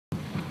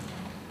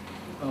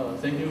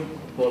Thank you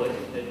for the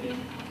invitation.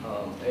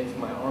 It's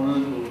my honor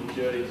to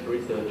share this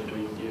research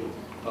with you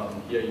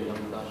here in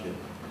Abnova.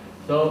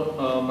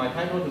 So my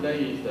title today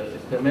is the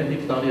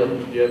systematic study of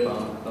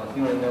EGF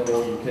single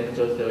network in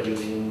cancer cell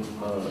using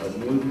a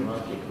new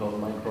technology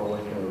called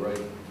Microwestern array.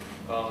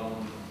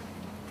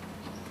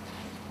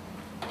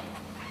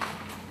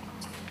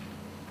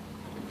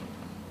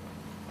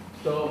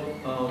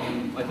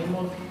 I think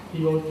most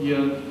people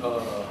here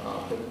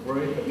are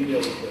very familiar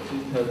with the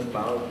systems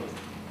biology.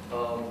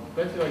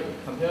 Basically,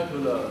 compared to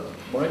the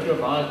molecular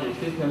biology,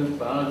 systems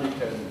biology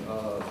can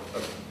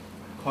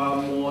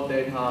acquire more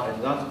data,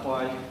 and that's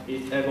why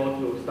it's able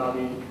to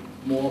study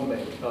more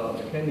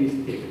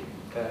mechanistic,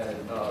 and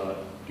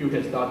you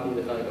can study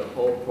like a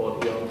whole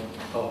proteome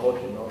or whole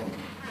genome,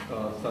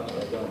 something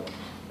like that.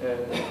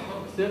 And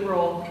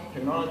several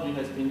technology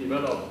has been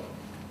developed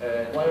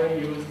and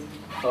widely used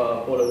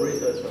for the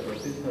research of the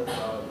systems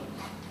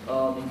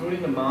biology,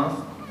 including the mass,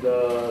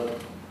 the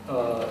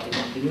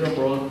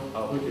immunoblot,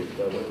 which is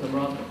the Western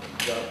blot,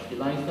 the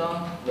ELISA,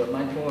 the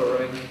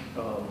microarray,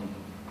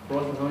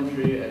 flow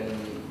cytometry, and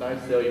live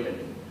cell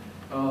imaging.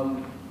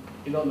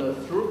 The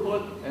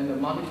throughput and the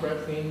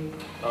multiplexing,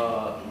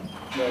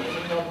 the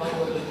signal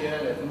particle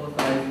scale and sample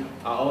size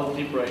are all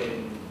different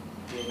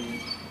in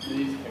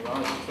this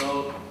technology.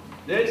 So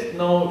there's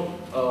no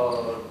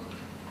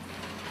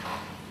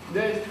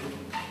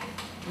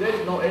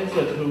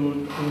answer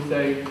to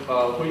say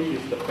which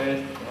is the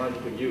best technology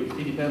to use.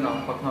 It depends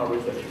on what kind of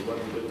research you want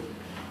to do.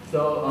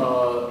 So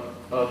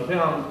depending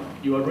on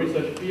your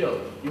research field,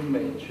 you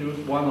may choose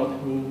one or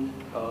two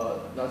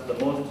that's the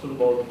most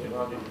suitable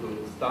technology to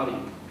study.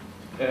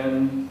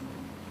 And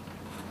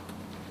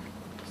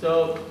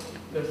so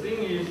the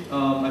thing is,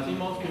 I think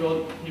most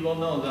people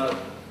know that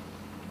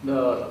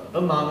the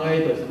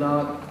mRNA does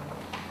not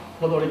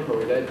totally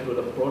correlate to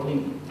the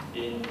protein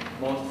in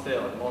most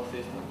cells, most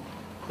systems.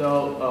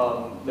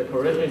 So the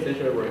correlation is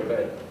actually very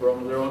bad,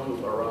 from 0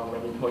 to around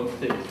maybe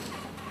 0.6.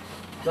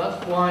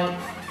 That's why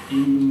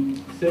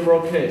in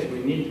several cases we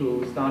need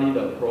to study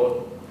the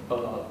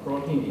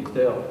protein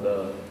instead of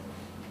the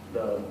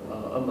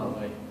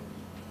mRNA.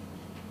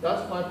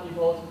 That's why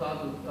people start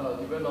to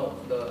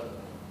develop the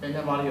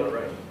antibody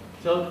array.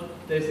 So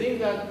they think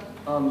that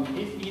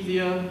it's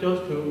easier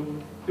just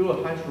to do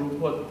a high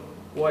throughput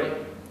way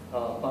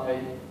by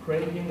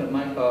printing the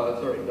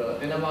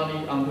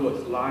antibody onto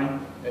a slide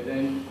and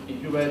then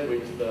incubate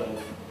with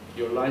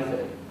your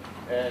lysate.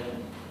 And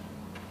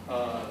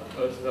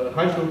as a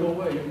high throughput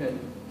way, you can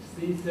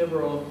see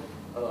several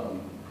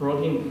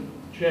protein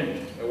change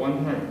at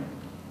one time.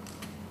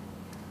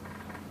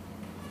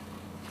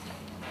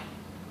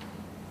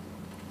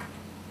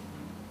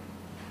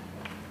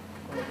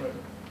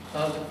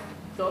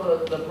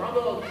 So the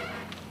problem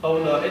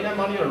of the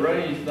antibody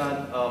array is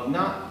that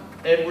not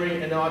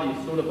every antibody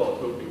is suitable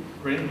to be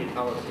printed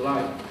on a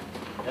slide.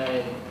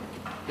 And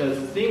the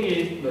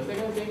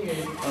second thing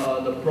is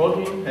the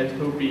protein has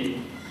to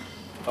be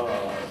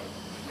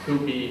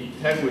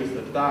tagged with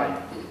the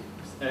dye,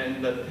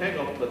 and the tag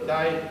of the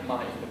dye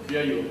might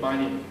interfere your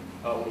binding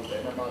with the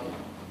antibody.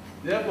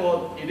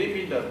 Therefore, it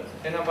limits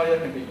the antibody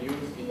that can be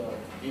used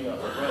in an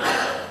array.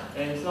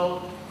 And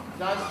so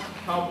that's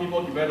how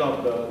people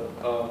develop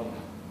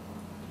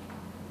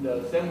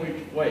the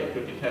sandwich way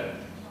to detect.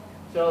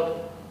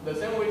 So the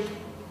sandwich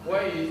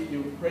way is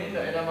you print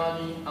the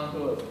antibody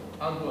onto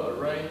an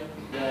array,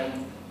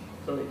 then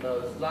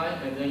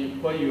slide, and then you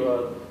put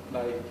your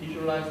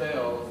tissue lysate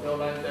or cell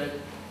lysate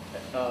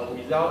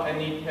without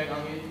any tag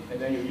on it, and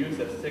then you use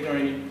a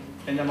secondary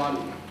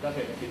antibody that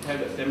can detect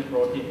the same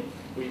protein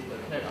with the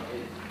tag on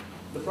it.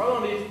 The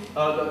problem is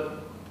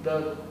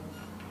the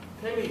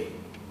technique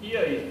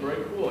here is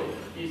very cool.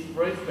 It's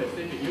very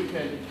specific. You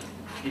can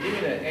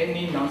eliminate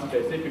any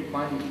non-specific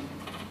binding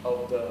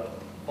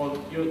or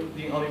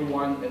using only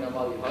one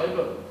antibody.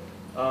 However,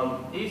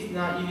 it's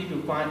not easy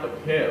to find a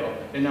pair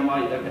of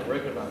antibody that can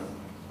recognize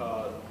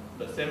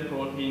the same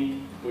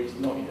protein with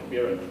no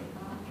interference.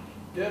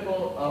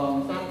 Therefore,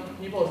 some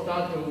people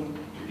start to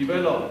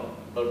develop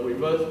a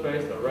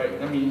reverse-based array.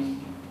 That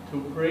means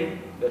to print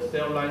the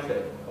cell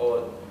lysate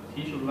or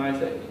tissue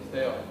lysate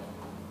instead of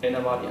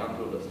antibody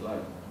onto the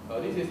slide.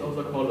 This is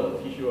also called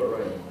a tissue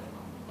array.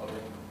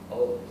 Okay.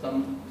 Or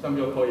some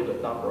people call it a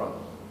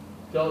double.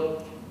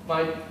 So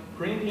by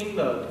printing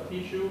the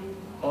tissue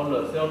or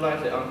the cell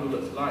lysate onto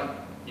the slide,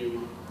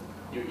 you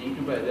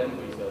incubate them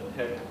with a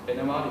tagged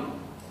antibody,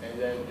 and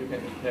then you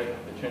can detect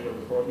the change of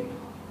the protein.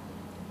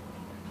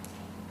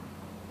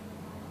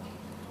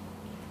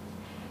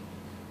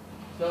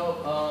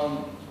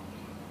 So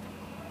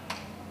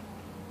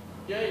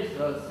here is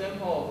a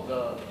sample of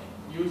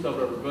the use of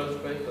a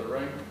reverse-based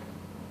array,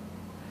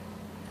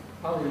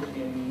 published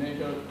in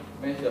Nature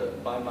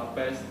method by my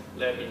best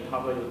lab in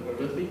Harvard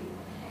University.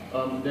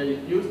 They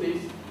use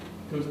this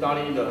to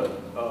study the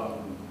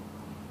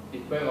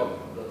effect of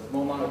the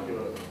small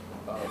molecule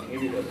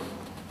inhibitors.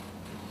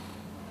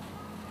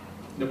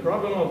 The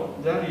problem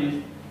of that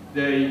is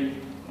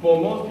for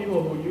most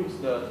people who use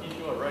the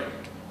tissue array,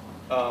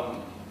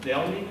 they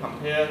only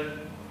compare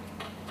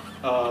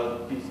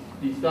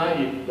decide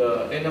if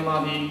the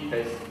NMRD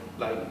has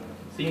like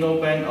single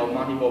band or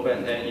multiple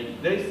band. And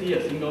if they see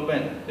a single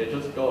band, they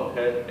just go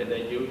ahead and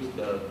then use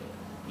the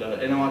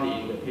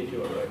NMRD in the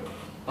tissue array.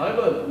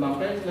 However, my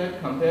friends then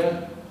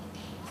compare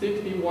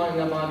 61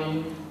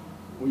 NMRD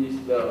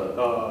with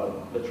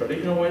the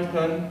traditional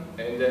Western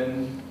and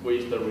then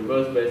with the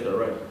reverse-based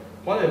array.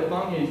 What I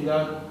found is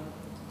that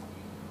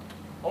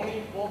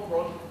only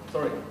 4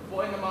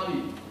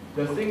 NMRD,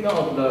 the signal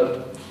of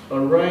the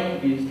array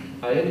is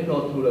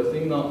identical to the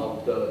signal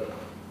of the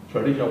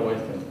traditional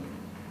Western.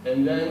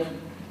 And then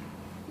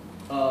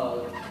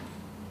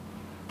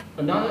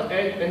another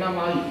 8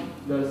 NMRD,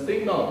 the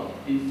signal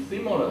is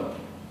similar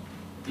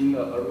in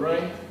the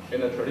array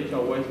and the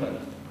traditional Western,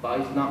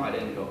 but it's not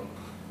identical.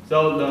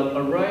 So the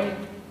array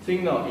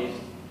signal is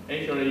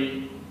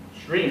actually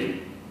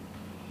shrink,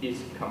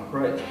 is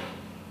compressed.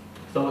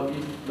 So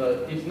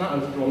it's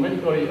not as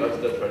dramatically as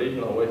the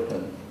traditional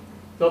Western.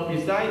 So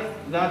besides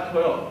that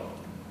 12,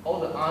 all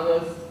the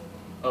others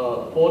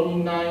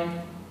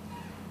 49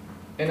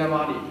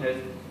 NMRD test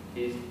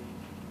is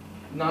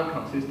not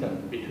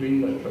consistent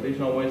between the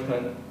traditional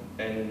Western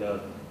and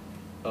the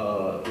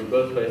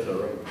reverse-based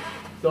array.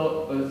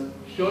 So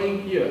as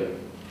showing here,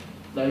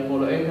 like for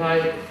the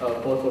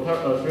for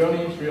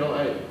threonine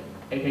 308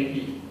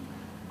 AKT,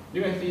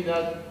 you can see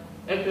that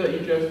after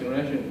each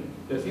generation,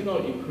 the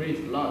signal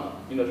increased a lot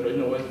in the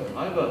traditional Western.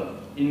 However,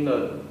 in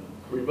the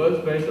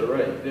reverse-based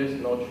array, there's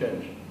no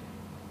change.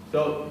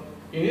 So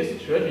in this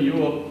situation, you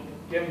will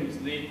get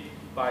misled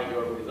by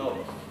your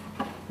results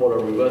for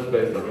the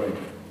reverse-based array.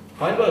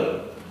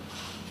 However,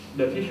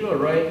 the tissue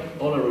array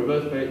or the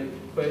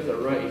reverse-based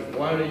array is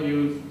widely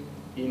used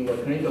in the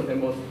clinical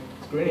sample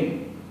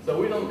screening. So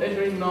we don't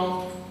actually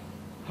know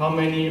how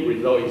many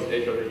results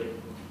is actually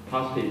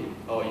positive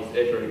or is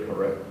actually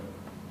correct,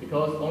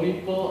 because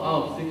only 4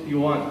 out of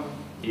 61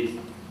 is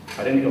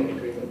identical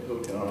between the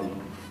two technologies.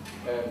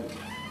 And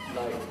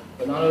like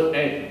another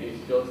 8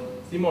 is just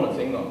similar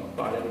signal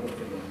but identical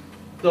signal.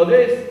 So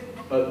there is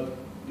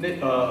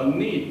a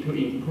need to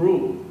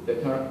improve the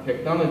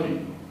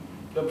technology.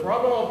 The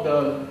problem of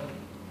the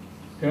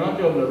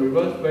technology of the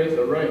reverse-based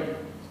array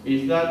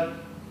is that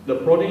the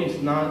protein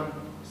is not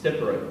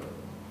separate.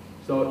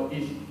 So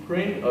it's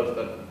printed as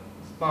a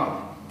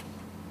spot.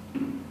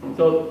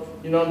 So,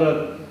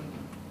 the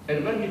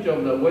advantage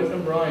of the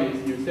Western blot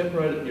is you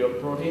separate your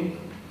protein,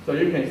 so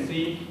you can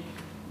see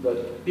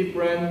the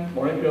different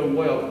molecular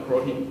weight of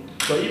protein.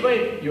 So even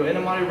if your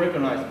NMRD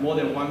recognize more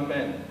than one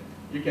band,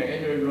 you can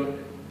actually look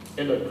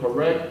at the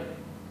correct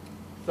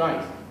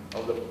size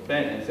of the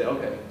band and say,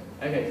 okay,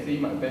 I can see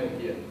my band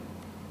here.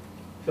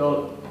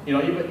 So,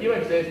 even if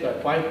it says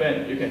that 5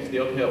 bands, you can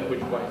still tell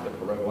which one is the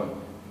correct one.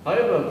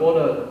 However, for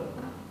the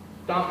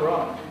dot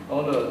blot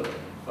or the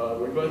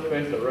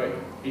reverse-based array,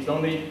 it's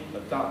only a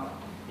dot.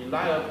 It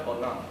light up or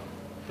not.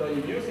 So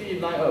if you see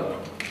it light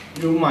up,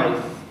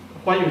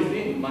 what you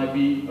see might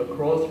be a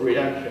cross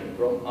reaction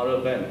from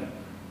other bands.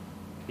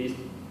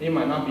 It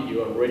might not be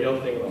your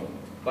radial signal,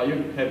 but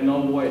you have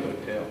no way to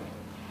tell.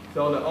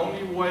 So the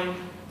only way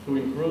to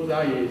improve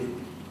that is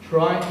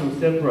try to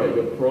separate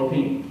your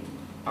protein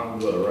on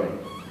the array.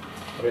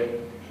 Okay?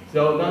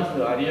 So that's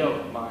the idea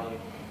of my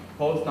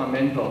postdoc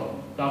mentor,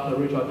 Dr.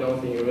 Richard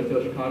Jones in University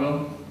of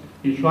Chicago.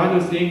 He tried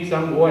to think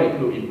some way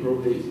to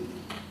improve this.